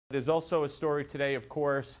There's also a story today, of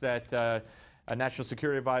course, that National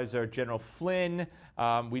Security Advisor General Flynn,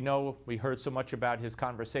 we heard so much about his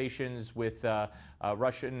conversations with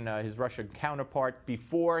his Russian counterpart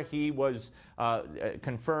before he was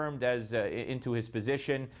confirmed into his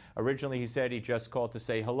position. Originally, he said he just called to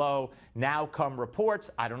say hello. Now come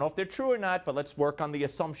reports. I don't know if they're true or not, but let's work on the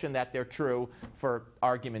assumption that they're true for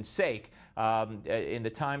argument's sake. In the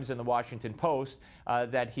Times and the Washington Post,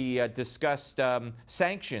 that he discussed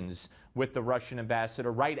sanctions with the Russian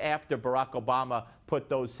ambassador right after Barack Obama put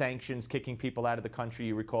those sanctions, kicking people out of the country.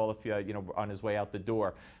 You recall, if on his way out the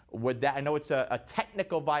door. Would that? I know it's a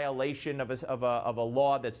technical violation of a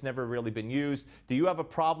law that's never really been used. Do you have a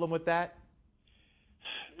problem with that?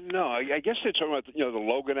 No, I guess they're talking about the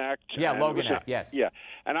Logan Act. Yeah, Logan Act. Yes. Yeah,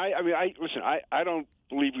 and I don't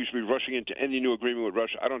believe we should be rushing into any new agreement with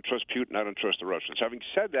Russia. I don't trust Putin. I don't trust the Russians. Having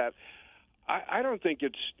said that, I don't think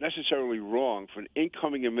it's necessarily wrong for an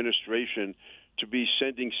incoming administration to be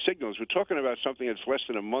sending signals. We're talking about something that's less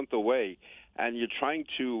than a month away, and you're trying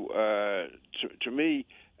to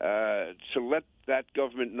let that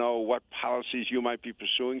government know what policies you might be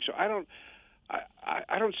pursuing. So I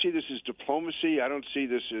don't see this as diplomacy. I don't see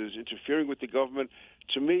this as interfering with the government.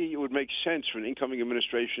 To me, it would make sense for an incoming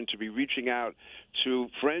administration to be reaching out to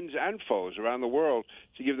friends and foes around the world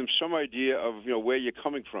to give them some idea of where you're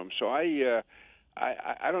coming from. So I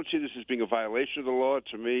don't see this as being a violation of the law.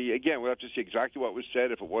 To me, again, we'll have to see exactly what was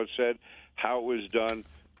said, if it was said, how it was done.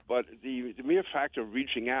 But the mere fact of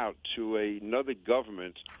reaching out to another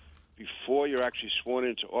government before you're actually sworn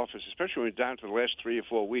into office, especially when you're down to the last 3 or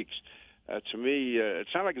 4 weeks, to me,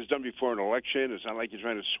 it's not like it's done before an election. It's not like you're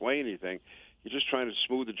trying to sway anything. You're just trying to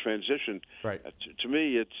smooth the transition. Right. To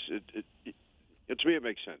me, it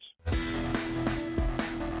makes sense.